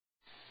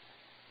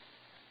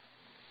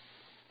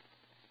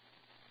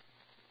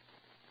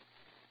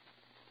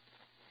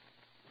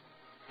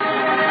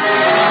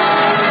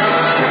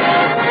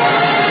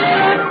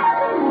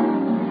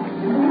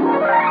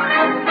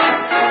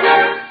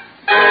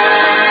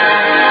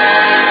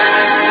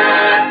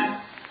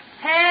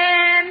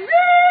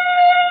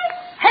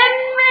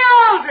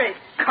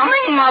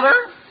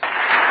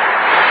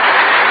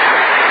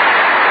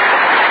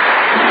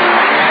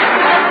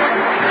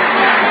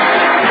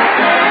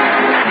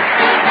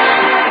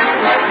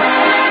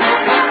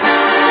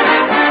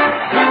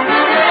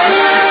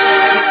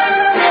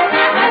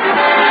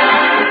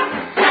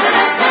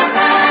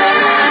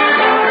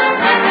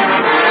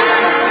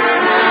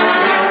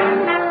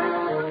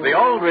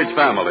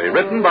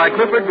written by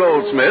Clifford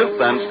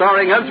Goldsmith and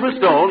starring Ezra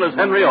Stone as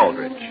Hen-ree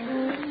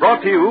Al-drich.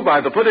 Brought to you by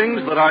the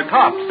puddings that are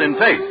tops in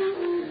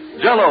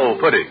taste. Jell-O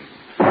pudding.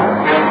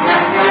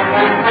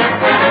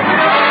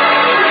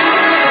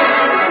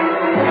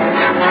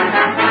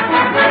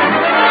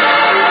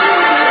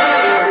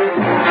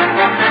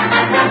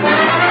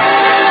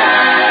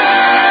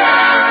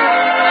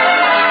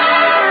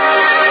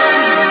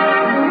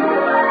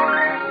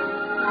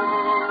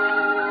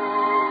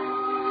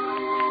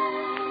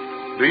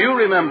 Do you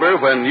remember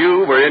when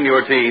you were in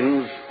your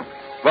teens?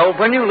 Well,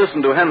 when you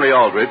listen to Hen-ree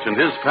Al-drich and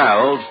his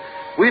pals,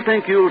 we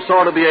think you'll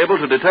sort of be able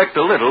to detect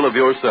a little of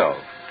yourself.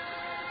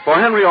 For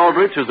Hen-ree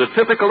Al-drich is a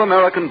typical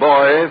American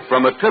boy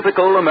from a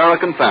typical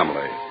American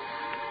family.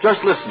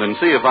 Just listen and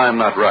see if I'm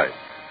not right.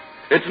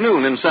 It's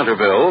noon in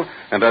Centerville,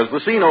 and as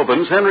the scene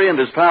opens, Henry and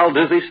his pal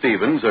Dizzy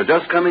Stevens are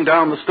just coming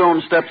down the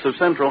stone steps of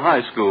Central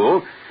High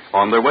School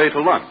on their way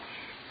to lunch.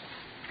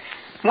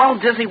 Well,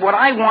 Dizzy, what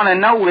I want to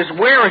know is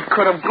where it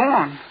could have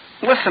gone.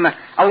 Listen,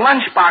 a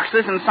lunchbox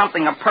isn't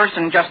something a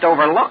person just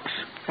overlooks.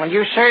 Well,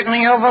 you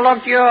certainly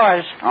overlooked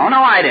yours. Oh,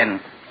 no, I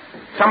didn't.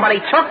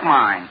 Somebody took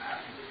mine.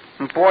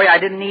 And, boy, I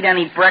didn't eat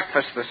any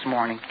breakfast this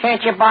morning.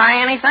 Can't you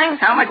buy anything?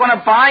 How am I going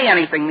to buy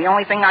anything? The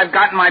only thing I've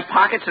got in my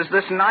pockets is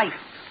this knife.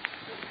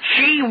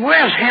 Gee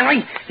whiz,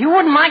 Henry. You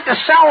wouldn't like to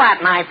sell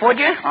that knife, would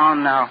you? Oh,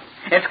 no.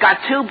 It's got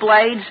 2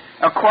 blades,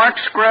 a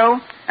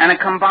corkscrew, and a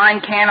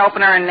combined can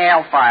opener and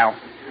nail file.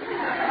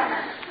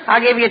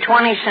 I'll give you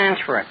 20 cents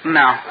for it.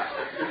 No.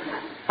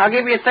 I'll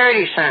give you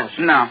 30 cents.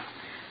 No.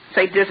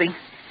 Say, Dizzy,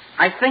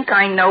 I think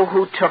I know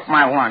who took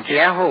my lunch.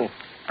 Yeah, who?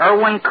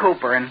 Irwin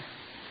Cooper,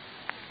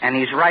 and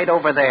he's right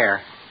over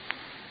there.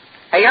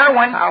 Hey,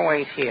 Irwin. I'll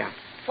wait here.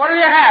 What do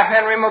you have,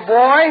 Henry, my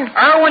boy?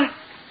 Irwin,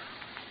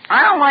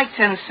 I don't like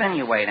to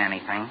insinuate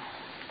anything,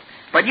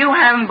 but you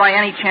haven't by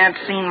any chance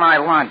seen my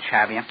lunch,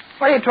 have you?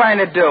 What are you trying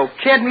to do,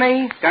 kid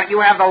me? Don't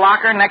you have the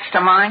locker next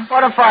to mine?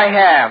 What if I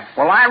have?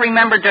 Well, I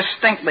remember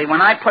distinctly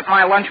when I put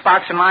my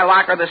lunchbox in my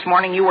locker this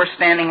morning, you were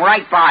standing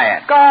right by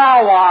it. Go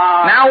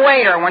on. Now,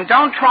 wait, Irwin.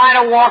 Don't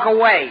try to walk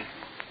away.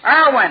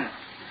 Irwin.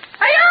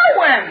 Hey,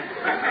 Irwin!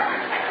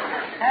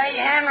 Hey,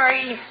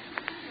 Henry.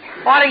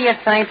 What do you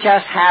think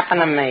just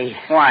happened to me?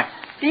 What?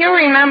 Do you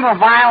remember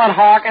Violet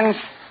Hawkins?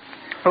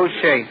 Who's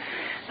she?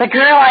 The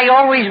girl I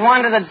always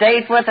wanted to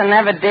date with and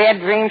never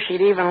dared dream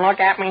she'd even look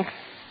at me?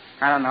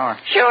 I don't know her.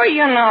 Sure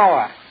you know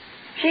her.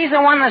 She's the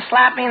one that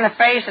slapped me in the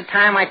face the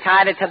time I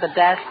tied her to the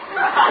desk.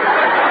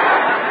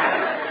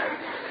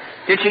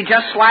 Did she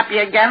just slap you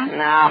again?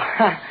 No.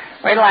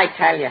 Wait till I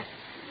tell you.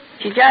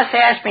 She just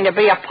asked me to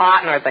be a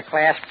partner at the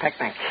class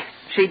picnic.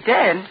 She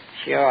did?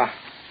 Sure.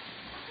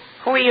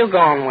 Who are you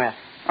going with?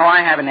 Oh,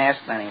 I haven't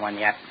asked anyone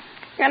yet.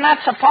 You're not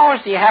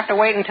supposed to. You have to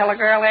wait until a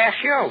girl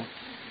asks you.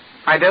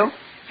 I do?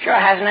 Sure.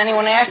 Hasn't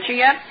anyone asked you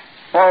yet?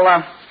 Well,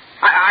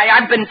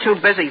 I've been too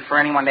busy for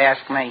anyone to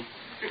ask me.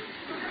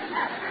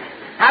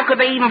 How could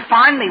they even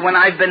find me when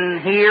I've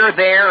been here,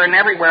 there, and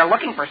everywhere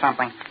looking for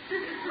something?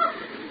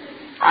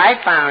 I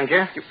found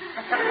you.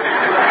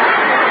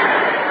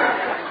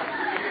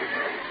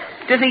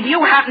 Dizzy, do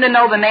you happen to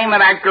know the name of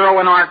that girl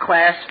in our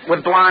class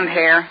with blonde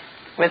hair?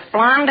 With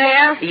blonde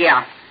hair?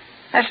 Yeah.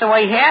 That's the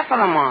way half of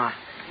them are.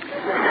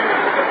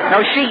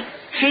 No,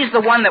 she's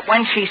the one that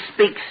when she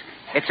speaks,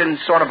 it's in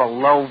sort of a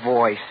low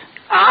voice.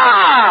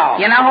 Oh!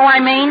 You know who I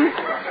mean?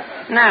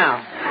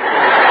 No.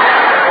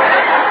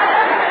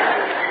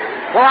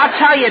 Well, I'll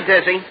tell you,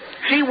 Dizzy.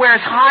 She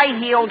wears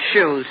high-heeled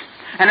shoes,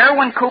 and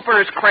Irwin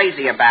Cooper is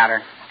crazy about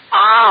her.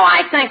 Oh,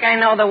 I think I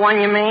know the one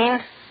you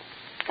mean.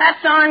 That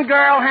darn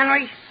girl,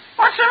 Henry.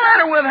 What's the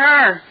matter with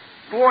her?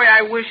 Boy,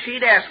 I wish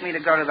she'd asked me to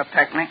go to the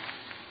picnic.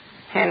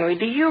 Henry,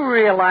 do you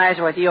realize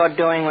what you're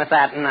doing with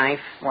that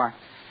knife? What?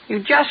 You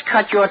just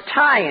cut your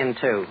tie in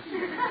two.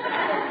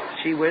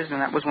 Gee whiz,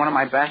 and that was one of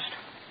my best.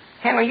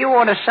 Henry, you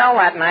ought to sell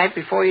that knife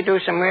before you do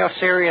some real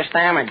serious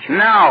damage.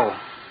 No.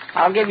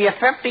 I'll give you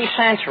 50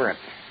 cents for it.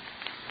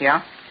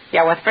 Yeah?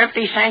 Yeah, with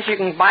 50 cents you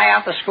can buy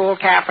out the school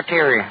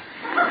cafeteria.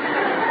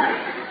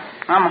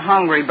 I'm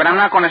hungry, but I'm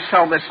not going to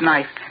sell this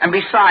knife. And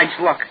besides,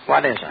 look.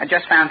 What is it? I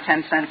just found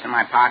 10 cents in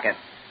my pocket.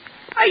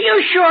 Are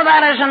you sure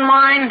that isn't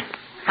mine?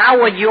 How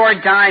would your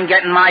dime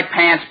get in my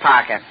pants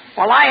pocket?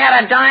 Well, I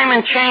had a dime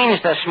and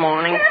change this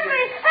morning.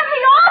 Henry,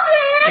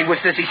 Aldrich! He was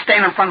Dizzy.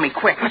 Stand in front of me,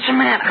 quick. What's the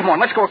matter? Come on,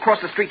 let's go across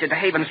the street to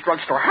DeHaven's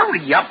drugstore.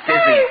 Hurry up, Dizzy.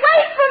 Hey,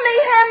 wait for me,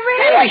 Henry.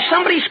 Henry,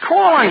 somebody's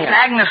calling you. It's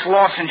Agnes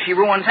Lawson. She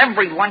ruins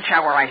every lunch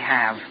hour I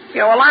have.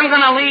 Yeah, well, I'm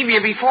going to leave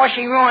you before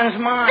she ruins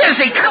mine.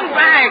 Dizzy, come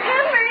back.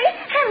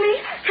 Henry,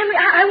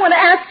 I want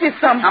to ask you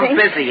something. I'm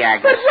busy,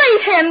 Agnes. But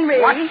wait, Henry.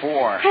 What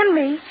for?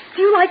 Henry,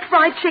 do you like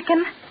fried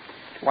chicken?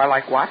 Why,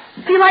 like what?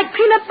 Do you like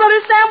peanut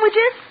butter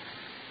sandwiches?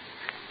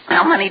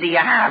 How many do you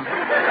have?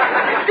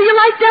 Do you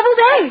like deviled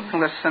eggs?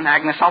 Listen,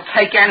 Agnes, I'll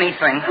take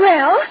anything.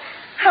 Well,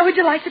 how would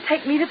you like to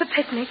take me to the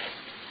picnic?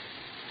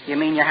 You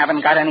mean you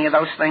haven't got any of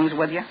those things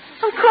with you?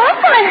 Of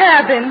course I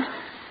haven't.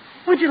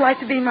 Would you like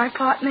to be my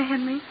partner,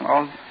 Henry?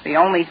 Well, the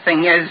only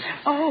thing is...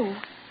 Oh,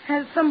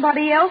 has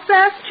somebody else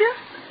asked you?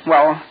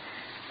 Well,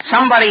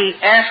 Somebody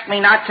asked me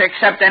not to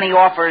accept any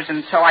offers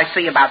until I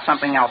see about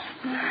something else.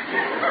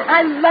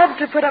 I love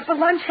to put up a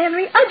lunch,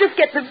 Henry. I just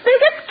get the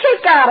biggest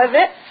kick out of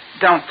it.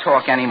 Don't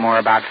talk any more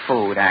about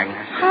food,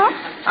 Agnes. Huh?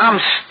 I'm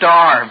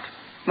starved.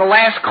 The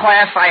last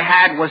class I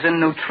had was in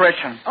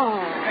nutrition. Oh,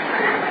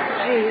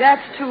 gee,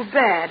 that's too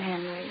bad,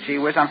 Henry. Gee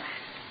whiz,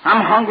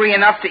 I'm hungry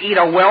enough to eat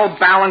a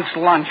well-balanced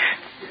lunch.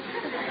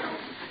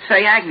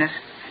 Say, Agnes,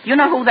 you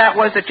know who that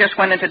was that just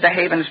went into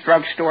DeHaven's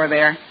drugstore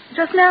there?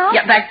 Just now?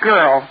 Yeah, that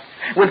girl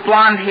with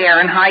blonde hair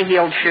and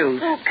high-heeled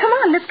shoes. Oh, come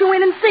on, let's go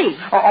in and see.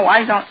 Oh,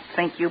 I don't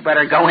think you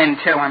better go in,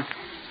 too. I'm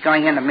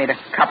going in to meet a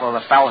couple of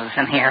the fellas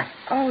in here.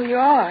 Oh, you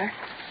are?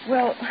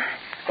 Well,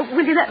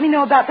 will you let me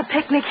know about the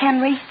picnic,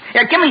 Henry?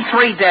 Yeah, give me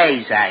 3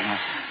 days, Agnes.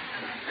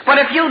 But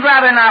if you'd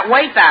rather not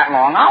wait that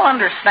long, I'll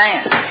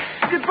understand.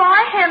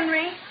 Goodbye,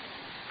 Henry.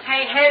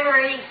 Hey,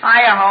 Henry.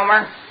 Hiya,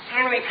 Homer.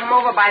 Henry, come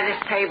over by this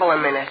table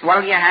a minute.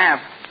 What'll you have?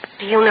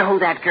 Do you know who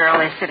that girl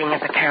is sitting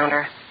at the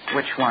counter?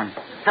 Which one?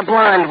 The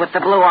blonde with the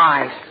blue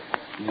eyes.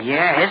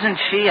 Yeah, isn't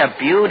she a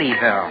beauty,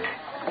 though?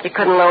 You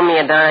couldn't loan me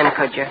a dime,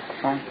 could you?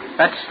 Well,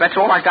 that's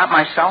all I got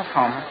myself,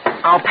 Homer.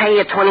 I'll pay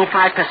you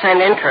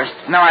 25% interest.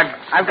 No,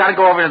 I've got to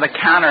go over to the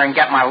counter and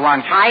get my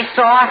lunch. I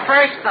saw her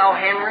first, though,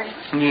 Henry.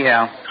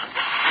 Yeah.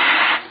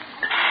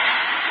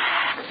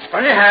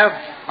 What do you have?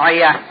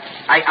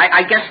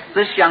 I guess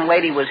this young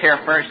lady was here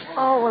first.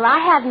 Oh, well, I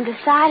haven't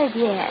decided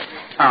yet.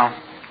 Oh.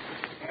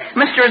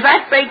 Mister, is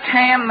that baked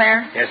ham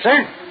there? Yes,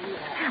 sir.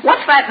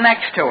 What's that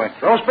next to it?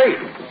 Roast beef.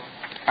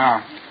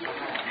 Oh.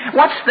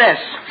 What's this?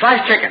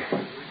 Sliced chicken.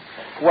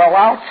 Well,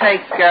 I'll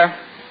take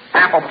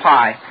apple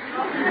pie.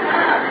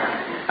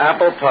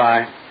 Apple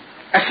pie.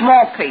 A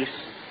small piece.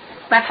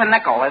 That's a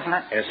nickel, isn't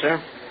it? Yes,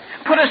 sir.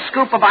 Put a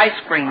scoop of ice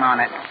cream on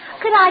it.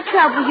 Could I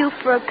trouble you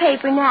for a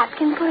paper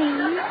napkin,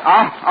 please?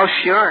 Oh,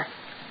 sure.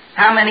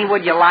 How many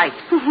would you like?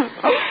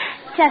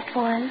 Just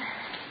one.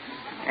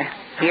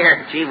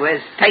 Here, gee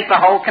whiz. Take the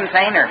whole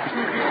container.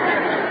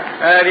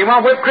 Do you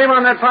want whipped cream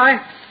on that pie?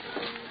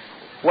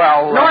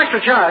 Well, No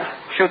extra charge.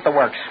 shoot the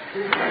works.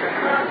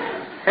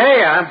 Here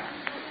you are.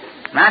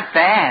 Not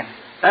bad.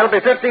 That'll be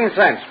 15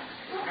 cents.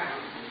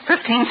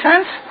 15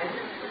 cents?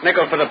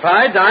 Nickel for the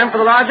pie, dime for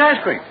the large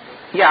ice cream.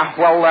 Yeah,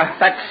 well,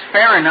 that's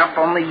fair enough,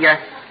 only,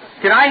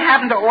 did I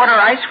happen to order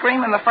ice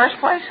cream in the first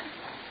place?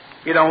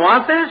 You don't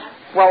want this?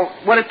 Well,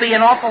 would it be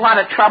an awful lot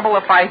of trouble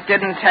if I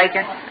didn't take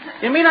it?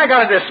 You mean I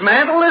gotta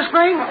dismantle this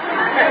thing?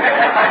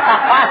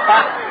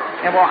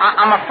 Yeah, well,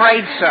 I'm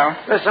afraid so.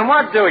 Listen,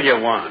 what do you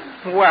want?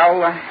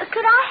 Well,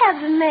 Could I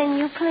have the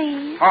menu,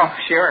 please? oh,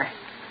 sure.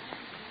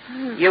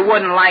 You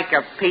wouldn't like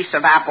a piece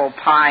of apple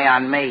pie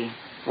on me,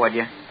 would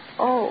you?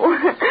 Oh,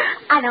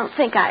 I don't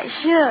think I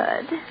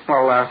should.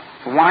 Well,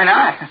 why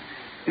not?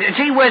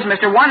 Gee whiz,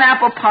 mister, one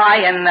apple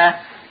pie, and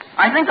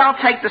I think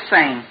I'll take the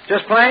same.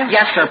 Just plain?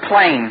 Yes, sir,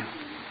 plain.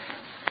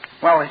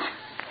 Well, it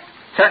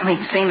certainly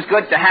seems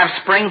good to have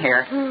spring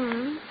here.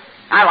 Hmm.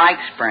 I like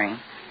spring.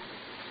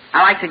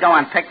 I like to go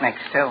on picnics,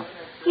 too.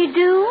 You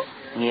do?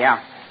 Yeah.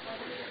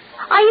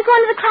 Are you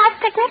going to the class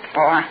picnic?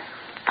 Well,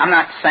 I'm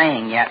not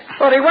saying yet.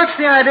 Buddy, what's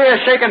the idea of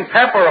shaking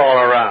pepper all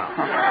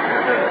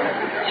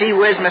around? Gee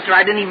whiz, mister,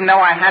 I didn't even know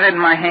I had it in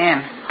my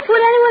hand.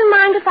 Would anyone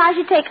mind if I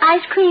should take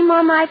ice cream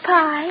on my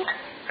pie?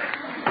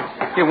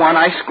 You want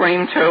ice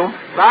cream, too?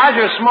 Large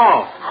or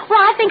small? Well,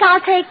 I think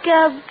I'll take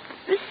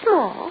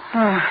small.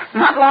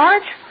 Not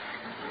large?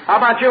 How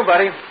about you,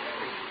 buddy?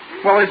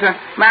 Well, as a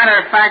matter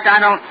of fact, I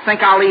don't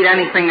think I'll eat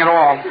anything at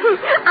all.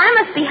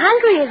 I must be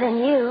hungrier than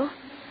you.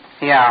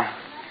 Yeah.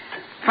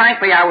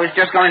 Frankly, I was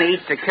just going to eat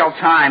to kill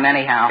time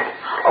anyhow.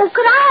 Oh,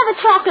 could I have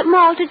a chocolate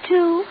malted,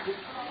 too?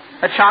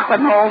 A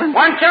chocolate mold?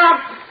 One chop.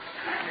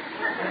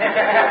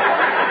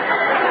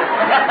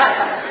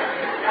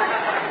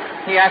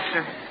 Yes,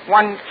 sir.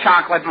 One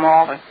chocolate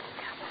malt.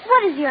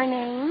 What is your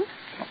name?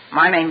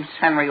 My name's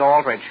Hen-ree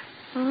Al-drich.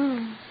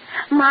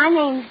 My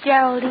name's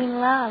Geraldine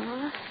Love.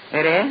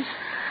 It is?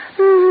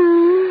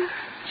 Hmm.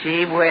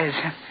 Gee whiz.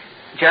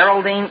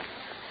 Geraldine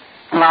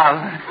Love.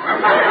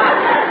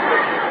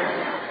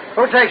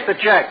 Who takes the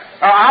check?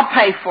 Oh, I'll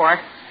pay for it.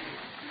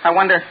 I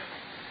wonder if...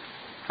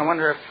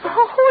 Who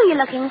are you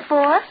looking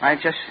for? I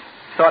just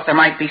thought there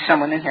might be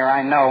someone in here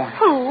I know.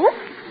 Who?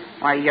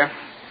 I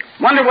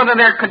wonder whether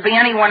there could be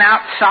anyone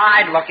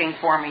outside looking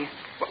for me.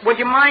 Would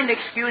you mind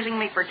excusing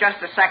me for just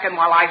a second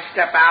while I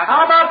step out?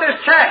 How about this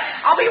check?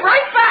 I'll be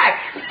right back.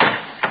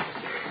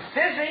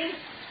 Dizzy?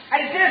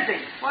 Hey, Dizzy.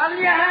 What do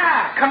you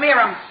have? Come here.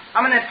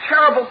 I'm in a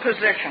terrible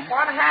position.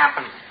 What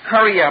happened?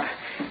 Hurry up.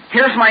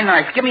 Here's my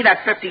knife. Give me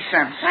that 50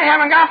 cents. I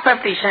haven't got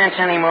 50 cents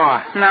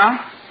anymore. No?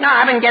 No,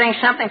 I've been getting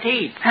something to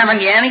eat. Haven't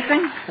you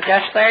anything?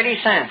 Just 30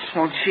 cents.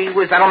 Well, gee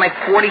whiz, that'll make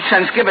 40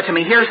 cents. Give it to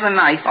me. Here's the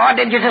knife. Oh,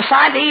 did you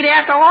decide to eat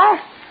after all?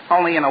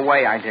 Only in a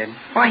way I did.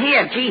 Well,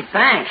 here, gee,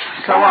 thanks.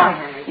 So,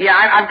 yeah,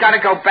 I've got to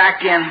go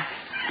back in.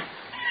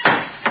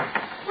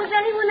 Was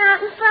anyone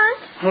out in front?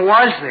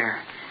 Was there?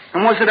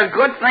 And was it a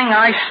good thing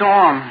I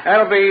saw him?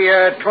 That'll be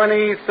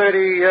 20,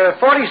 30,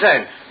 40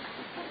 cents.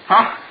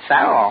 Huh? Is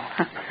that all?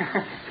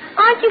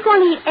 Aren't you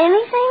going to eat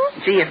anything?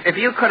 Gee, if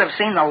you could have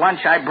seen the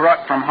lunch I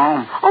brought from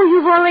home. Oh,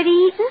 you've already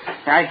eaten?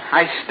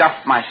 I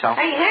stuffed myself.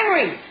 Hey,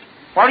 Henry,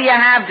 What do you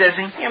have,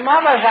 Dizzy? your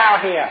mother's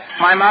out here.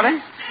 My mother?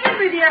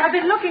 Henry, dear, I've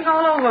been looking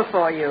all over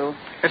for you.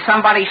 Is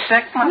somebody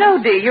sick, Mother?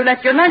 No, dear, you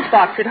left your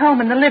lunchbox at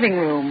home in the living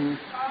room.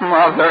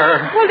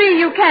 Mother. Well, dear,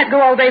 you can't go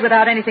all day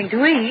without anything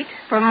to eat.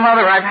 But,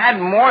 Mother, I've had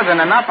more than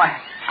enough.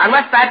 I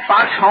left that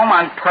box home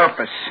on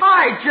purpose.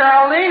 Hi,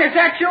 Geraldine. Is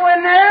that you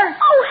in there?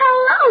 Oh,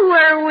 hello,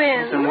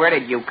 Erwin. And where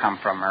did you come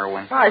from,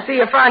 Erwin? Oh, I see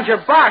you found your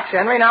box,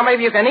 Henry. Now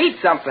maybe you can eat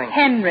something.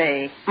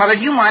 Henry. Mother,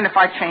 do you mind if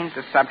I change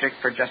the subject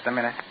for just a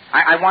minute?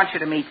 I want you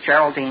to meet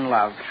Geraldine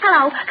Love.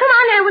 Hello. Come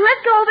on, Erwin.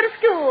 Let's go over to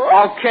school.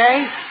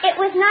 Okay. It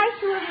was nice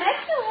to have met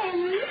you,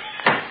 Henry.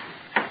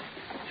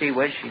 Gee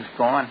whiz, she's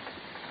gone.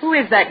 Who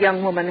is that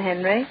young woman,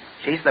 Henry?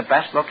 She's the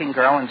best-looking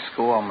girl in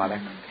school,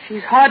 Mother.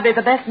 She's hardly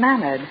the best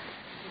mannered.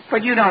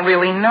 But you don't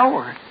really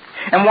know her.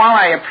 And while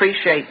I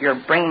appreciate your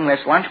bringing this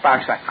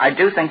lunchbox, I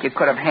do think you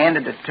could have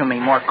handed it to me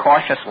more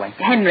cautiously.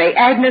 Henry,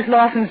 Agnes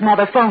Lawson's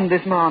mother phoned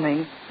this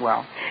morning.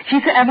 Well, She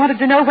said I wanted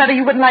to know whether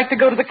you wouldn't like to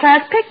go to the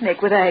class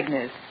picnic with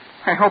Agnes.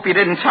 I hope you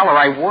didn't tell her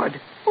I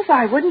would. Well,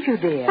 why wouldn't you,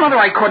 dear? Mother,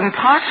 I couldn't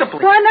possibly.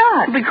 Why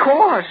not?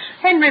 Because.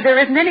 Henry, there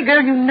isn't any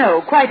girl you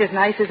know quite as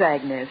nice as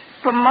Agnes.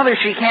 But, Mother,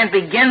 she can't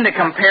begin to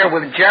compare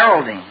with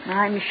Geraldine.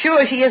 I'm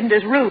sure she isn't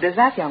as rude as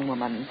that young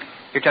woman.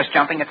 You're just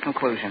jumping at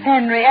conclusions.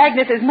 Henry,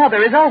 Agnes's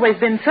mother has always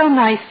been so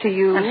nice to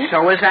you. And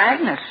so is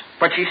Agnes.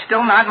 But she's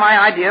still not my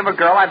idea of a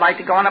girl I'd like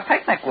to go on a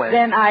picnic with.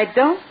 Then I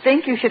don't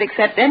think you should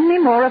accept any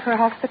more of her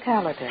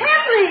hospitality.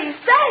 Henry,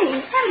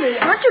 say, Henry,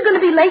 aren't you going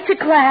to be late to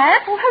class?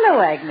 Oh, hello,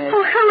 Agnes.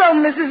 Oh, hello,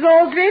 Mrs.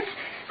 Aldrich.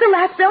 The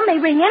last bell may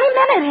ring any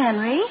minute,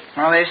 Henry.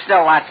 Well, there's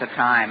still lots of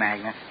time,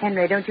 Agnes.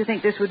 Henry, don't you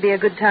think this would be a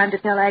good time to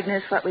tell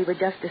Agnes what we were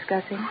just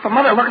discussing? But,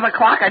 Mother, look at the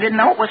clock. I didn't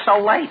know it was so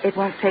late. It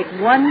won't take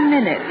 1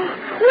 minute.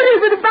 What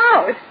is it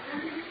about?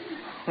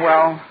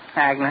 Well,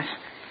 Agnes,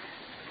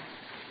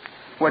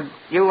 would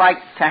you like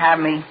to have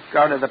me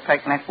go to the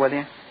picnic with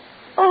you?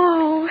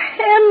 Oh,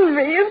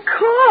 Henry, of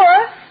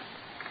course.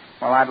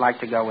 Well, I'd like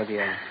to go with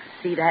you.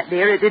 See that,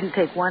 dear? It didn't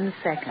take 1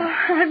 second. Oh,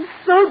 I'm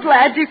so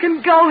glad you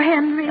can go,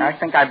 Henry. I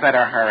think I'd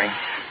better hurry.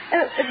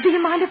 Do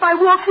you mind if I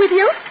walk with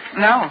you?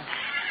 No.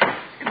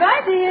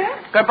 Goodbye, dear.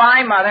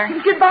 Goodbye, Mother.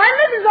 Goodbye,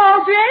 Mrs.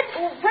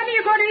 Aldrich. When are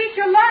you going to eat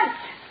your lunch?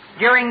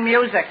 During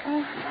music.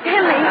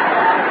 Henry,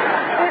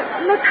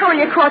 let's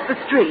hurry across the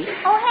street.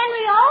 Oh,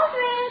 Henry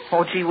Aldrich.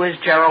 Oh, gee whiz,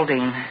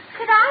 Geraldine.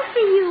 Could I see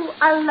you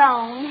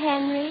alone,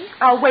 Henry?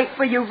 I'll wait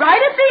for you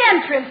right at the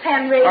entrance,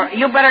 Henry.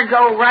 You better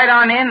go right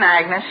on in,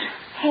 Agnes.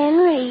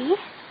 Henry.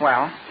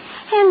 Well?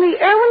 Henry,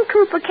 Erwin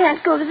Cooper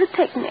can't go to the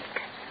picnic.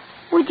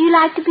 Would you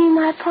like to be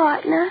my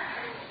partner?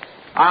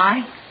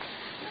 I?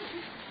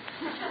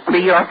 Be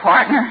your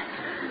partner?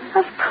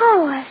 Of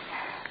course.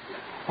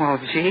 Well,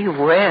 gee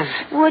whiz.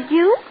 Would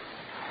you?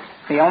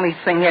 The only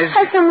thing is...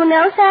 Has someone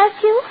else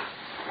asked you?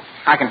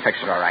 I can fix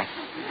it, all right.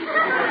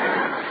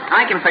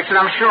 I can fix it.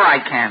 I'm sure I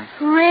can.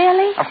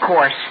 Really? Of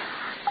course.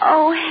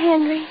 Oh,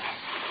 Henry.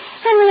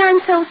 Henry, I'm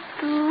so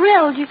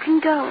thrilled you can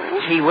go.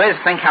 Gee whiz,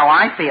 think how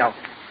I feel.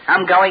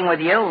 I'm going with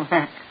you.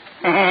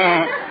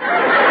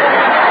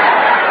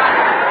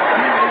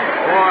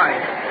 Boy,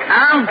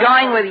 I'm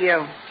going with you.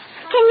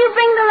 Can you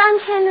bring the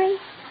lunch, Henry?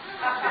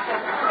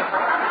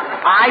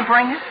 I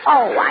bring it?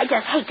 Oh, I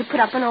just hate to put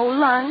up an old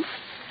lunch.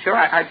 Sure,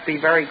 I'd be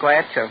very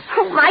glad to.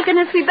 Oh, my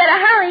goodness, we better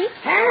hurry.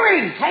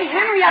 Henry! Hey,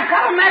 Henry, I've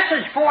got a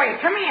message for you.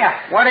 Come here.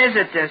 What is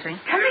it, Dizzy?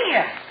 Come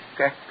here.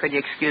 Could you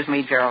excuse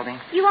me, Geraldine?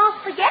 You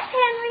won't forget,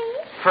 Henry.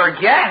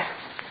 Forget?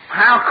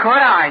 How could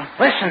I?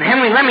 Listen,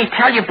 Henry, let me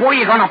tell you, boy,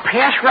 you're going to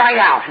pass right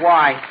out.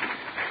 Why?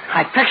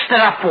 I fixed it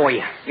up for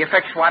you. You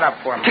fixed what up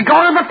for me? To go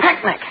to the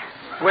picnic.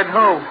 With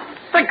who?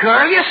 The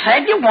girl you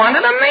said you wanted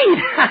to meet.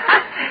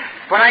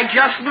 But I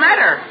just met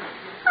her.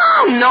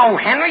 Oh, no,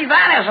 Henry,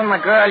 that isn't the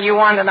girl you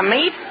wanted to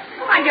meet.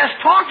 I just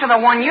talked to the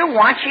one you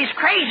want. She's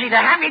crazy to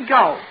have you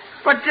go.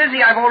 But,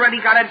 Dizzy, I've already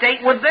got a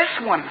date with this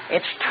one.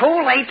 It's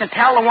too late to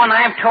tell the one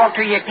I've talked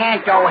to you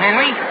can't go,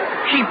 Henry.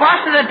 She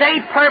busted a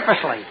date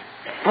purposely.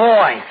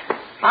 Boy,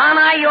 aren't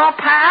I your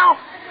pal?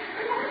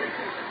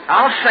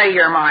 I'll say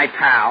you're my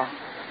pal.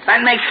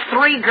 That makes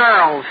 3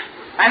 girls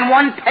and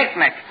 1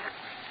 picnic.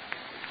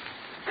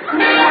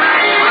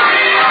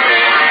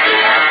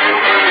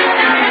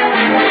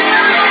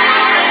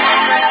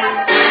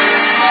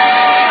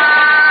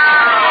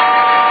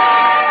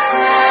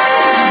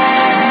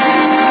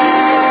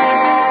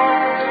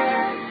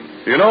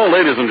 You know,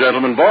 ladies and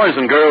gentlemen, boys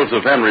and girls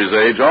of Henry's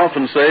age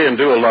often say and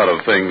do a lot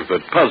of things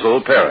that puzzle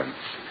parents.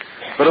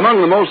 But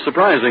among the most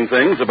surprising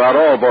things about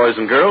all boys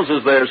and girls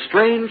is their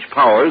strange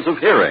powers of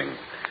hearing.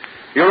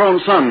 Your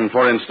own son,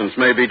 for instance,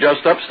 may be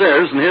just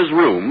upstairs in his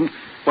room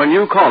when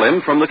you call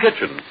him from the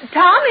kitchen.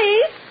 Tommy!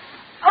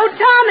 Oh,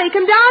 Tommy,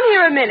 come down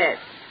here a minute.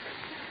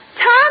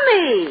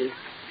 Tommy!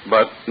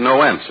 But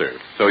no answer,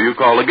 so you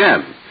call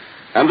again.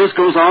 And this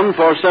goes on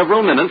for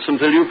several minutes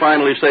until you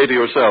finally say to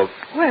yourself,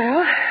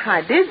 Well,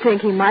 I did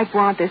think he might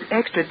want this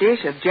extra dish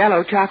of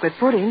Jell-O chocolate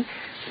pudding.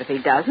 But if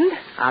he doesn't,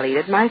 I'll eat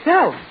it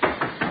myself.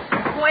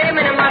 Wait a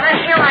minute, Mother.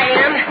 Here I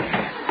am.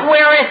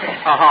 Where is it?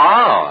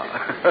 Aha.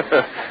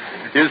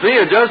 You see,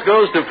 it just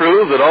goes to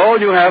prove that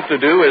all you have to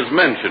do is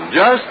mention,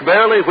 just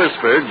barely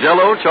whisper,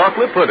 Jell-O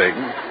chocolate pudding,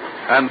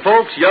 and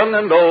folks young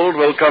and old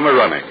will come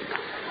a-running.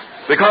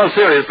 Because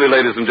seriously,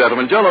 ladies and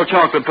gentlemen, Jell-O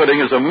chocolate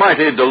pudding is a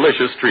mighty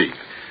delicious treat.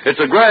 It's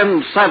a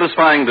grand,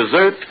 satisfying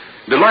dessert,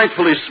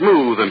 delightfully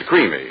smooth and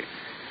creamy.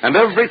 And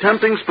every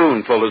tempting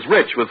spoonful is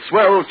rich with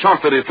swell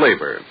chocolatey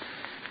flavor.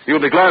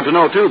 You'll be glad to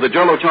know, too, that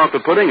Jell-O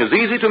chocolate pudding is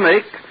easy to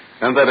make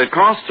and that it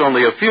costs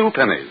only a few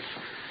pennies.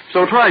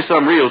 So try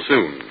some real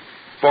soon.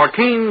 For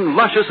keen,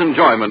 luscious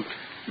enjoyment,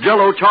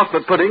 Jell-O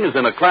chocolate pudding is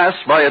in a class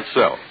by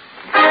itself.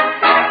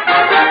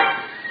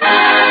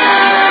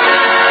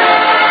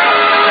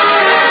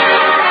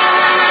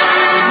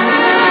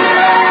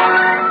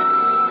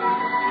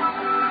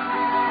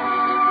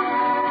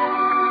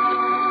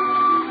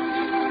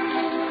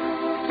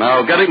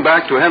 Now, getting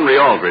back to Hen-ree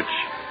Al-drich.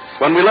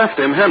 When we left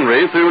him,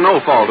 Hen-ree, through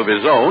no fault of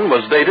his own,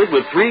 was dated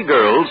with 3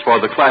 girls for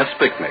the class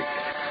picnic.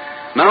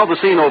 Now the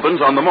scene opens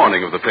on the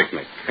morning of the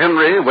picnic.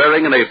 Hen-ree,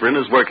 wearing an apron,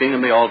 is working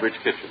in the Aldrich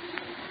kitchen.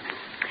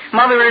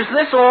 Mother, is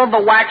this all the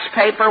wax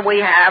paper we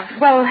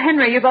have? Well,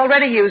 Henry, you've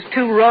already used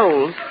 2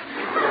 rolls.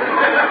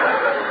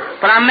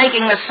 But I'm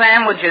making the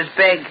sandwiches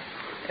big.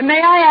 May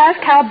I ask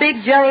how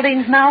big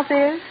Geraldine's mouth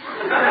is?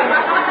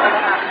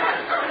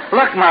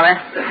 Look, Mother.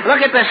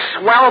 Look at this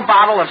swell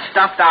bottle of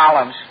stuffed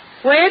olives.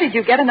 Where did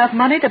you get enough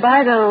money to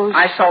buy those?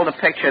 I sold a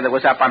picture that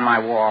was up on my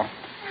wall.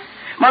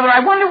 Mother, I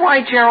wonder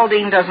why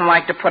Geraldine doesn't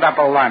like to put up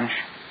a lunch.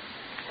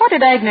 What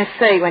did Agnes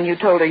say when you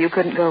told her you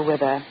couldn't go with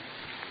her?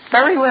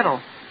 Very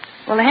little.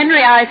 Well,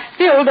 Henry, I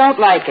still don't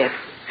like it.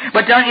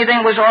 But don't you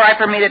think it was all right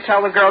for me to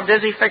tell the girl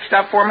Dizzy fixed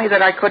up for me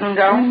that I couldn't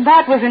go?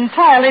 That was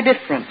entirely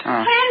different.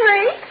 Oh.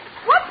 Henry,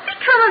 what's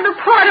become of the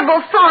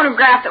portable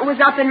phonograph that was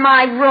up in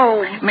my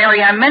room?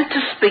 Mary, I meant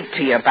to speak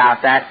to you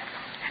about that.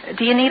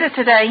 Do you need it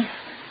today?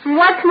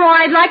 What's more,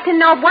 I'd like to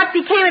know what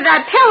became of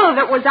that pillow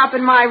that was up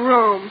in my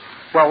room.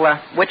 Well,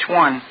 which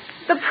one?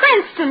 The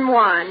Princeton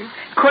one.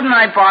 Couldn't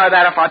I borrow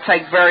that if I'll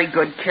take very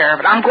good care of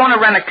it? I'm going to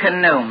rent a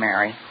canoe,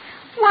 Mary.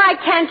 Why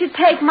can't you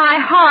take my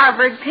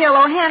Harvard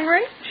pillow,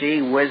 Henry?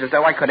 Gee whiz, as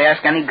though I could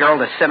ask any girl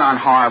to sit on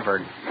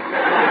Harvard.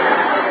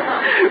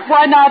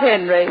 Why not,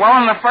 Henry? Well,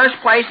 in the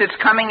first place, it's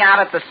coming out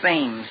at the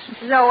seams.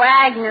 So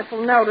Agnes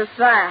will notice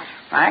that.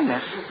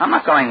 Agnes? I'm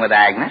not going with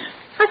Agnes.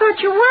 I thought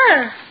you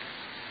were.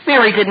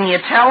 Mary, didn't you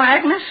tell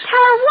Agnes? Tell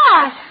her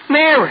what?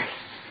 Mary,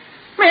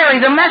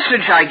 the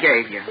message I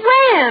gave you.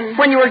 When?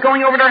 When you were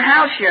going over to her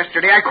house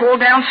yesterday, I called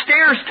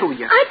downstairs to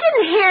you. I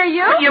didn't hear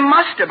you. But you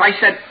must have. I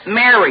said,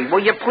 Mary,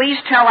 will you please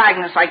tell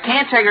Agnes I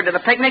can't take her to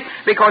the picnic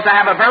because I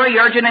have a very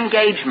urgent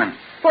engagement.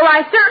 Well,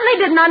 I certainly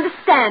didn't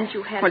understand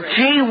you, Henry. Well,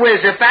 gee whiz,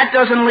 if that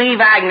doesn't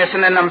leave Agnes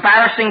in an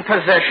embarrassing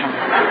position.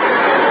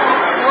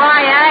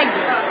 Why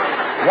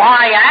Agnes?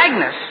 Why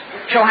Agnes?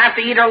 She'll have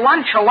to eat her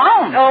lunch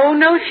alone. Oh,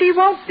 no, she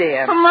won't,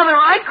 dear. But, Mother,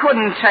 I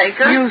couldn't take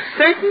her. You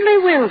certainly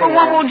will, dear. But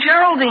what will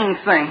Geraldine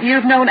think?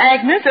 You've known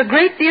Agnes a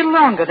great deal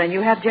longer than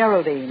you have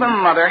Geraldine. But,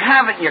 Mother,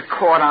 haven't you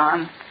caught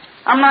on?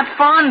 I'm not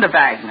fond of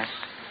Agnes.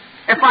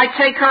 If I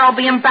take her, I'll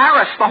be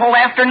embarrassed the whole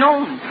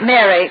afternoon.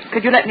 Mary,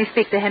 could you let me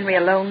speak to Henry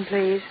alone,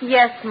 please?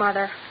 Yes,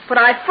 Mother. But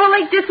I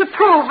fully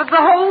disapprove of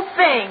the whole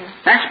thing.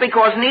 That's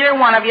because neither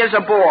one of you is a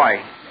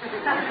boy.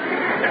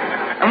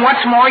 And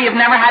what's more, you've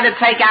never had to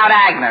take out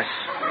Agnes.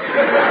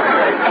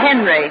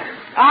 Henry,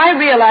 I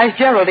realize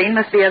Geraldine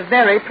must be a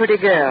very pretty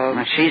girl.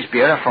 Well, she's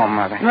beautiful,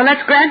 Mother. Well,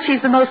 let's grant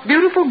she's the most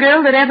beautiful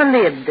girl that ever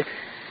lived.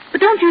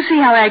 But don't you see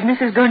how Agnes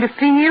is going to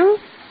feel?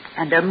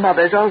 And her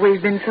mother's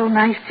always been so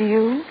nice to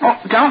you. Oh,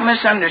 don't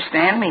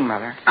misunderstand me,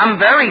 Mother. I'm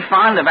very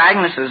fond of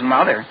Agnes's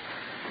mother.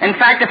 In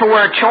fact, if it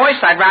were a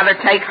choice, I'd rather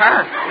take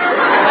her.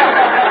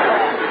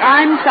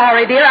 I'm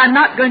sorry, dear. I'm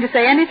not going to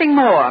say anything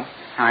more.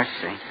 I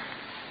see.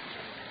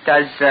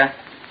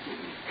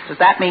 Does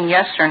that mean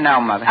yes or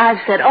no, Mother?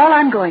 I've said all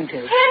I'm going to.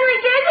 Henry,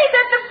 Dizzy's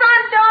at the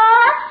front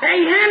door.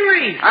 Hey,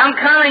 Henry. I'm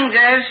coming,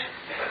 Diz.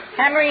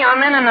 Henry, I'm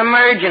in an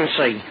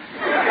emergency.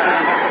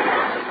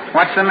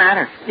 What's the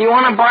matter? Do you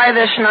want to buy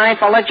this knife?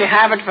 I'll let you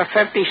have it for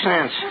 50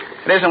 cents.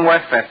 It isn't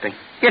worth 50.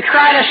 You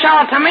try to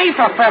sell it to me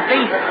for 50.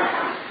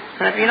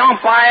 And if you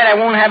don't buy it, I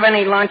won't have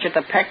any lunch at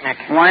the picnic.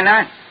 Why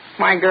not?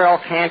 My girl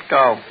can't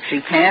go. She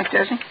can't,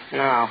 Dizzy?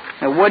 No.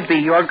 It would be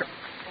your...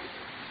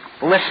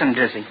 Listen,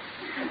 Dizzy.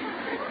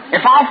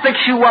 If I'll fix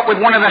you up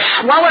with one of the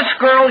swellest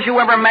girls you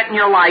ever met in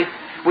your life,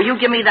 will you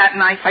give me that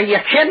knife? Are you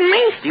kidding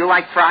me? Do you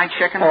like fried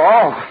chicken?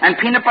 Oh. And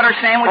peanut butter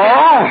sandwiches?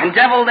 Oh. And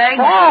deviled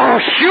eggs? Oh,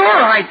 sure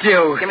I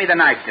do. Give me the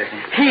knife, Dizzy.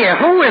 Here,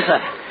 who is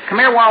it? Come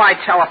here while I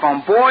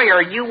telephone. Boy,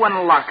 are you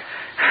in luck.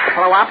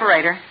 Hello,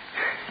 operator.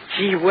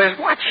 Gee whiz,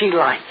 what's she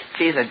like?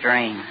 She's a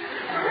dream.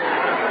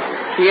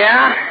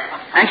 Yeah?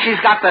 And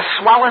she's got the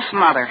swellest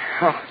mother.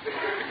 Oh.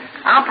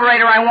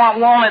 Operator, I want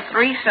Walnut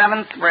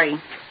 373.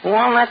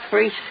 Walnut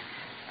 3...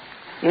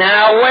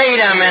 Now, wait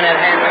a minute,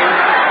 Henry.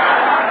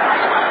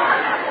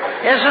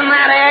 Isn't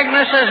that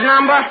Agnes's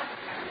number?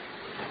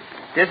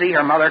 Dizzy,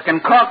 her mother can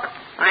cook.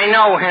 I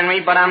know, Henry,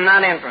 but I'm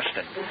not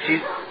interested.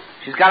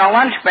 She's got a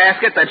lunch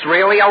basket that's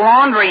really a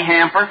laundry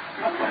hamper.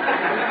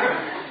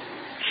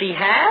 She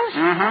has?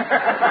 Mm-hmm.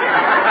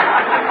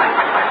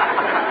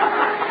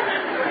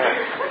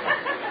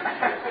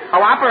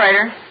 Oh,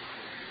 operator.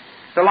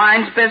 The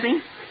line's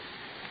busy?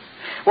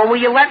 Well, will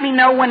you let me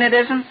know when it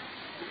isn't?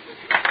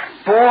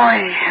 Boy,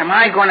 am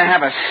I going to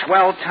have a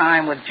swell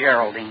time with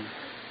Geraldine.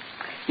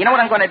 You know what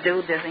I'm going to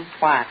do, Dizzy?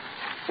 What?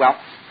 Well,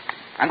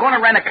 I'm going to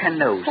rent a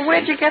canoe. Well,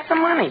 where'd you get the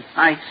money?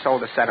 I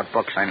sold a set of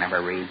books I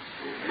never read.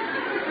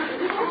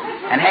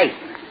 And hey,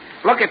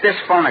 look at this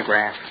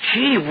phonograph.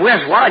 Gee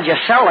whiz, what did you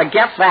sell to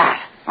get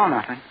that? Oh,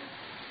 nothing.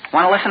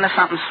 Want to listen to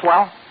something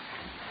swell?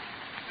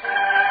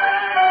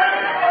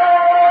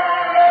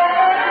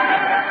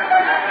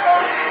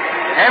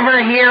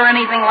 Ever hear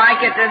anything like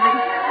it, Dizzy?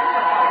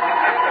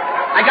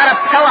 I got a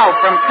pillow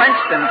from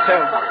Princeton,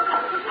 too.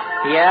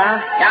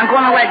 Yeah? Yeah, I'm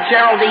going to let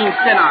Geraldine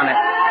sit on it.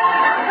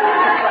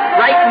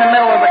 Right in the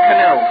middle of the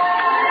canoe.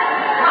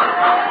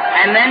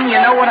 And then, you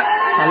know what?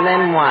 And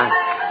then what?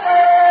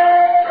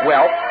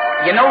 Well,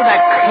 you know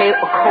that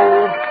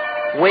cove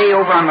way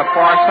over on the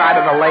far side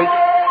of the lake?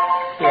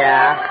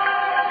 Yeah.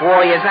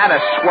 Boy, is that a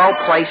swell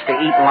place to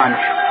eat lunch.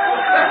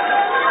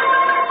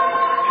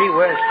 Gee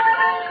whiz.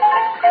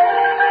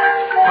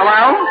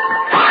 Hello?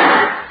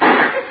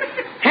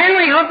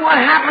 Henry, look what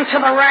happened to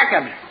the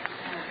record.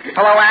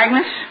 Hello,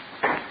 Agnes?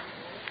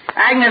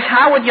 Agnes,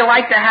 how would you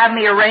like to have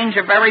me arrange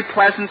a very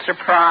pleasant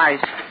surprise?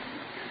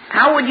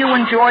 How would you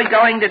enjoy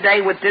going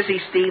today with Dizzy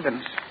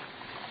Stevens?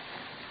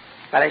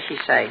 What does she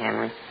say,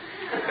 Henry?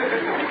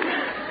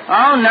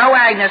 Oh, no,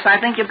 Agnes. I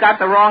think you've got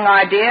the wrong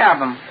idea of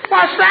him.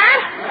 What's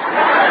that?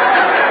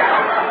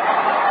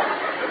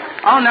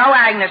 Oh, no,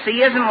 Agnes.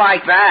 He isn't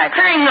like that.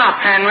 Hang up,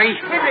 Henry.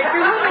 Henry, to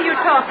whom are you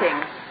talking?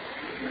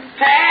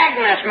 To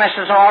Agnes,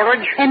 Mrs.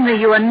 Aldrich. Henry,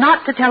 you are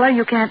not to tell her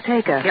you can't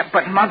take her. Yeah,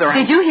 but, Mother...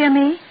 Did you hear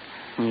me?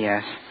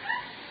 Yes.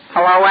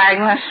 Hello,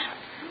 Agnes?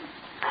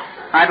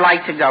 I'd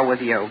like to go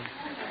with you.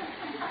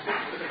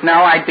 No,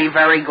 I'd be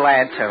very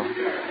glad to.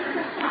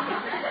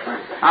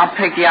 I'll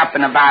pick you up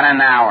in about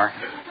an hour.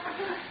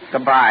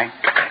 Goodbye.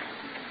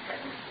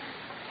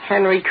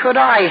 Henry, could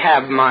I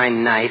have my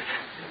knife?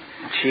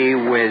 Gee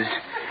whiz.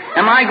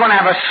 Am I going to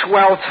have a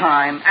swell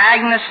time?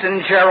 Agnes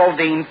and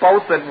Geraldine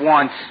both at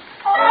once.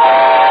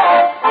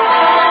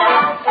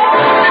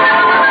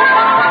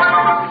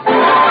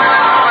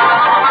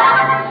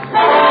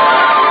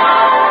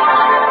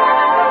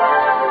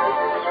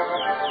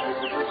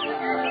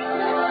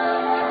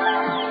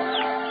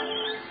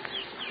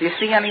 Do you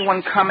see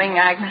anyone coming,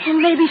 Agnes?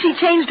 And maybe she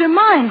changed her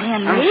mind,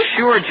 I'm Henry.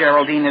 sure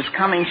Geraldine is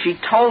coming. She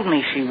told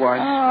me she was.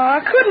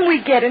 Couldn't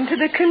we get into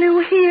the canoe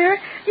here?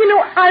 You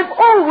know, I've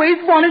always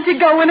wanted to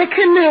go in a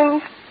canoe.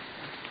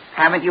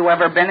 Haven't you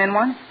ever been in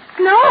one?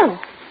 No.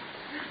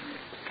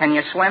 Can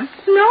you swim?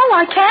 No,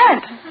 I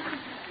can't.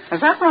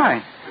 Is that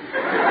right?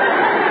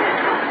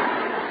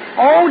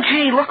 Oh,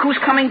 gee, look who's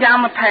coming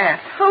down the path.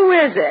 Who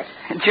is it?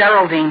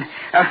 Geraldine.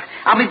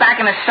 I'll be back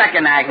in a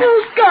second, Agnes.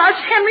 Oh, gosh,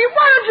 Henry,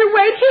 why don't you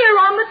wait here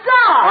on the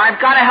dock? Oh, I've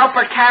got to help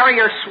her carry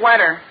her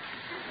sweater.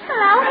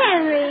 Hello,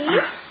 Henry.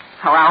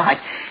 Well,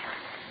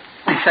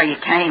 so you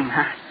came,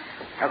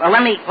 huh?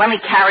 Let me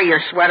carry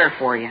your sweater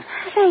for you.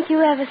 Thank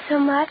you ever so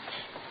much.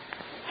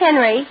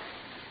 Henry,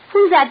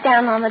 who's that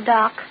down on the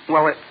dock?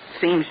 Well, it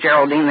seems,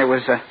 Geraldine, there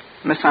was a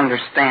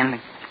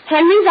misunderstanding.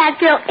 Henry, that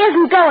girl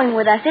isn't going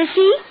with us, is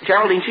she?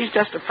 Geraldine, she's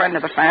just a friend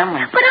of the family.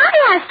 But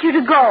I asked you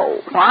to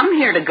go. Well, I'm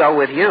here to go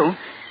with you.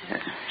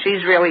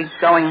 She's really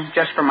going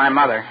just for my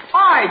mother.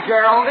 Hi,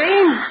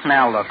 Geraldine.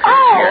 Now, look, who's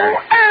Oh, here.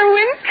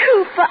 Erwin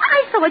Cooper,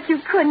 I thought you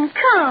couldn't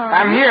come.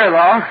 I'm here,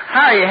 though.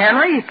 Hi,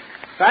 Henry.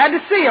 Glad to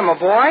see you, my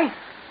boy.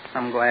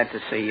 I'm glad to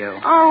see you.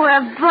 Oh,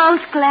 we're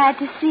both glad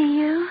to see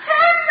you.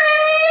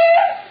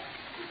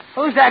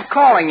 Who's that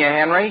calling you,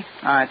 Henry?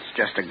 It's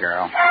just a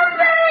girl.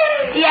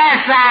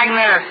 Yes,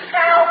 Agnes.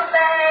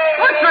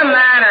 What's the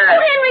matter?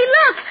 Oh, Henry,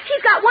 look. She's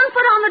got one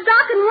foot on the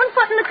dock and one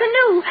foot in the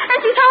canoe. And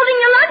she's holding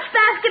your lunch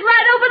basket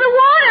right over the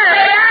water.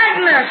 Hey,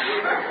 Agnes,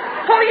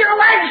 pull your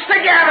legs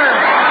together.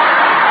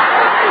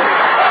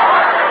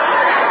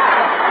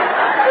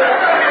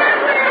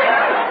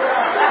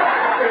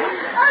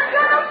 I'm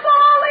gonna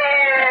fall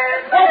in.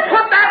 Oh,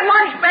 put that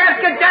lunch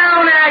basket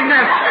down,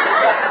 Agnes.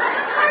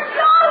 I'm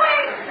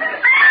going.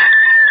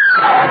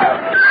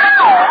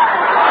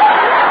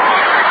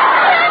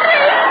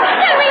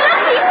 Henry,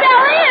 look, he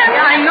fell in.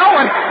 Yeah, I know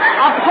it.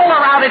 I'll pull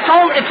her out.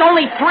 It's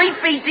only 3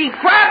 feet deep.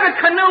 Grab the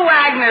canoe,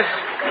 Agnes.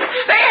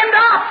 Stand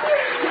up.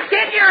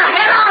 Get your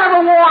head out of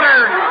the water.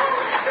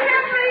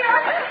 Henry,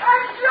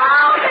 I'm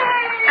drowning.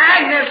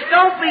 Agnes,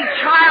 don't be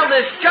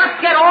childish.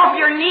 Just get off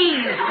your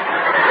knees.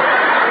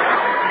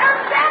 And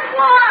then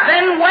what?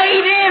 Then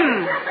wade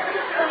in.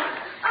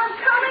 I'm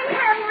coming,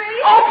 Henry.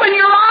 Open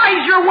your eyes.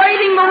 You're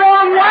wading the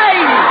wrong way.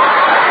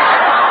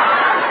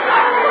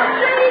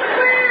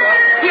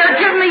 Here,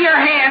 give me your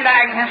hand,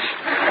 Agnes.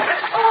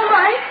 All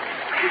right.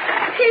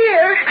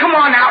 Here. Come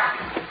on now.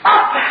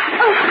 Up.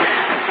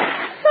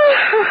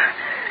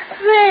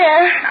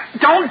 There.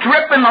 Don't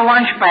drip in the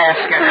lunch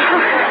basket.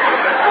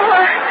 Oh,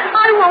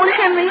 I won't,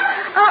 Henry.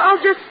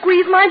 I'll just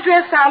squeeze my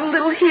dress out a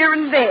little here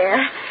and there.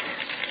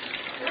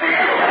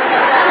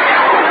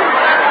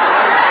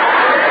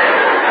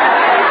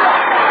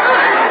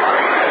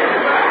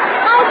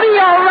 I'll be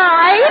all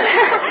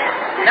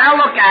right. Now,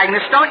 look,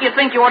 Agnes, don't you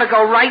think you ought to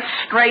go right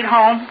straight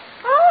home?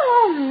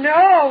 Oh,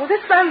 no. The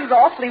sun's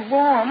awfully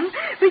warm.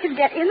 We can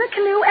get in the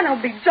canoe, and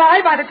it'll be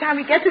dry by the time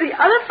we get to the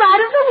other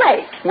side of the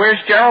lake. Where's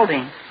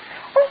Geraldine?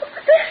 Oh,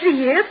 there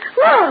she is.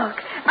 Look,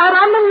 out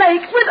on the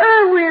lake with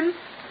Irwin.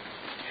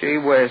 Gee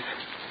whiz.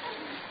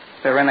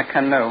 They're in a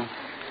canoe.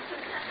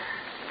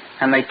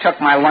 And they took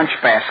my lunch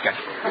basket.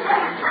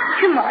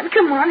 Come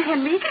on,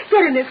 Henry.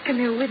 Get in this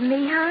canoe with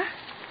me, huh?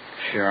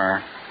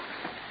 Sure.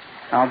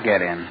 I'll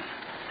get in.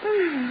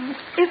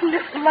 Isn't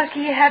it lucky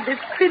you had this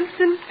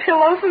crimson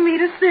pillow for me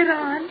to sit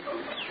on?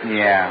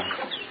 Yeah.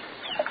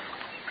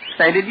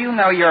 Say, did you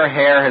know your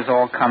hair has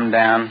all come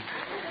down?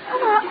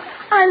 Oh,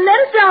 I let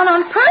it down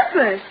on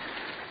purpose.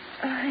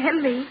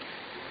 Henry,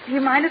 do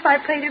you mind if I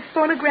play this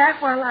phonograph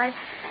while I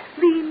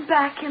lean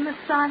back in the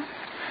sun?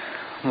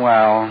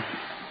 Well,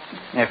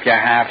 if you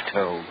have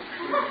to.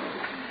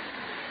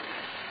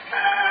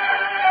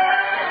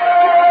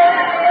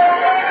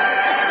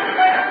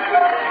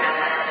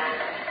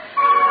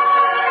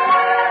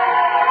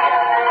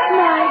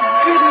 My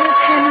goodness,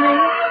 Henry.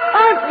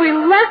 Aren't we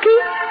lucky?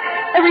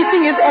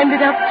 Everything has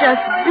ended up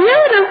just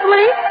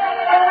beautifully.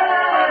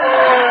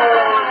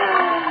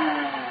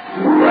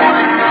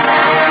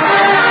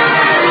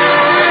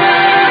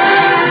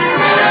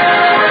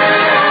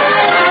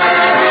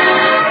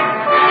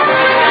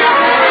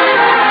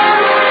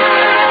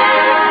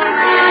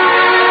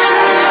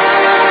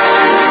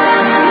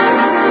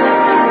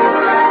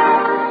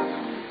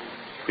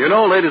 You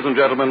know, ladies and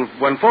gentlemen,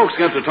 when folks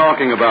get to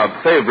talking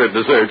about favorite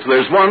desserts,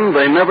 there's one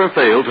they never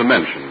fail to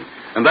mention,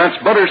 and that's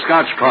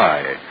butterscotch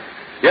pie.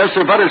 Yes,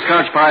 sir,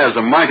 butterscotch pie is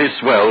a mighty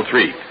swell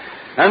treat.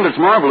 And it's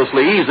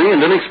marvelously easy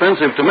and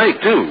inexpensive to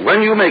make, too,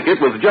 when you make it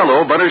with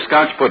Jell-O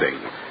butterscotch pudding.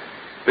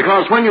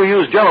 Because when you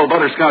use Jell-O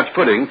butterscotch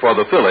pudding for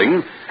the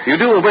filling, you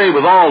do away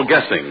with all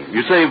guessing.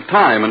 You save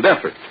time and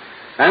effort.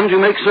 And you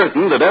make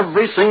certain that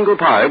every single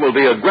pie will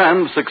be a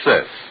grand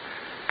success.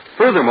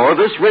 Furthermore,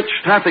 this rich,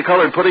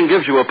 taffy-colored pudding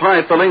gives you a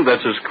pie filling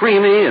that's as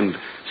creamy and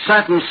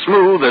satin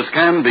smooth as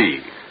can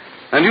be.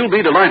 And you'll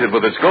be delighted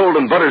with its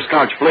golden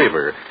butterscotch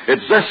flavor,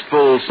 its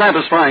zestful,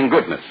 satisfying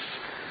goodness.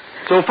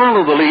 So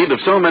follow the lead of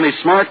so many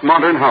smart,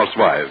 modern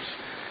housewives.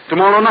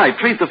 Tomorrow night,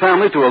 treat the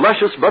family to a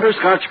luscious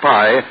butterscotch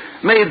pie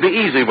made the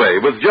easy way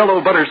with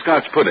Jell-O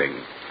butterscotch pudding.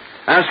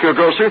 Ask your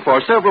grocer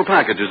for several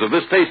packages of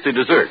this tasty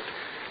dessert,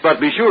 but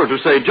be sure to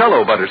say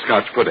Jell-O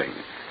butterscotch pudding,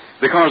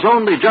 because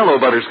only Jell-O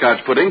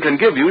butterscotch pudding can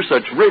give you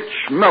such rich,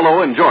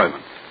 mellow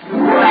enjoyment.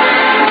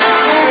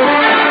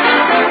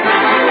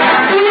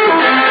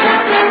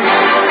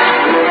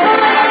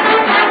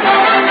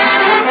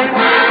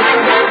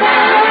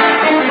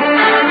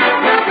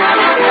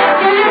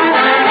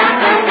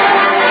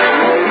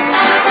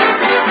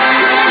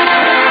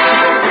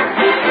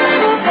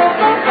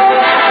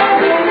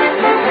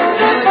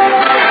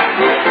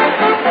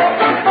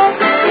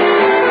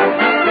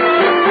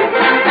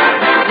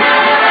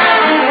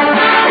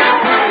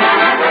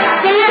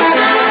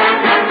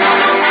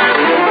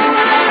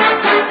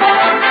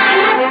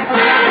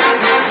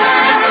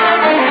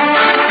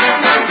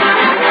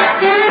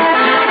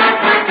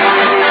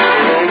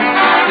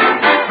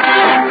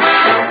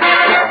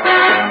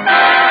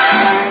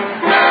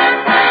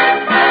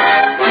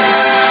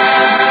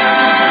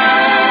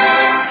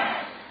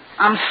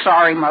 I'm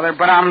sorry, Mother,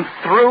 but I'm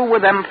through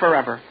with them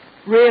forever.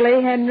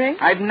 Really, Henry?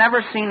 I've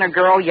never seen a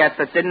girl yet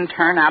that didn't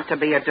turn out to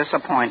be a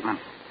disappointment.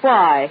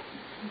 Why?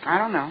 I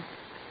don't know.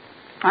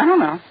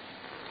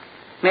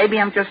 Maybe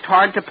I'm just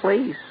hard to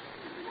please.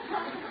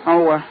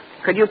 Oh,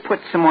 could you put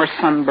some more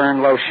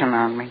sunburn lotion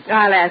on me?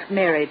 I'll ask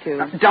Mary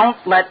to. Don't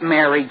let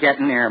Mary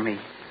get near me.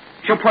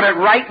 She'll put it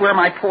right where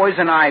my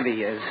poison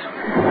ivy is.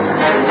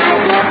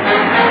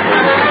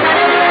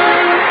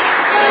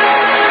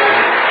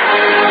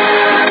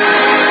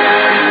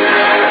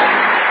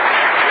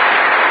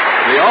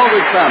 The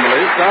Aldrich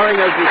Family, starring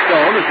Ezra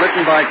Stone, is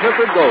written by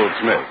Clifford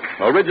Goldsmith.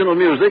 Original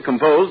music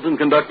composed and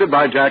conducted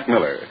by Jack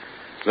Miller.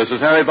 This is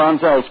Harry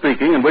Bonsell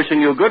speaking and wishing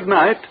you good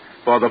night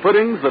for the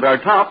puddings that are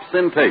tops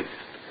in taste.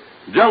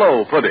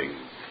 Jell-O pudding.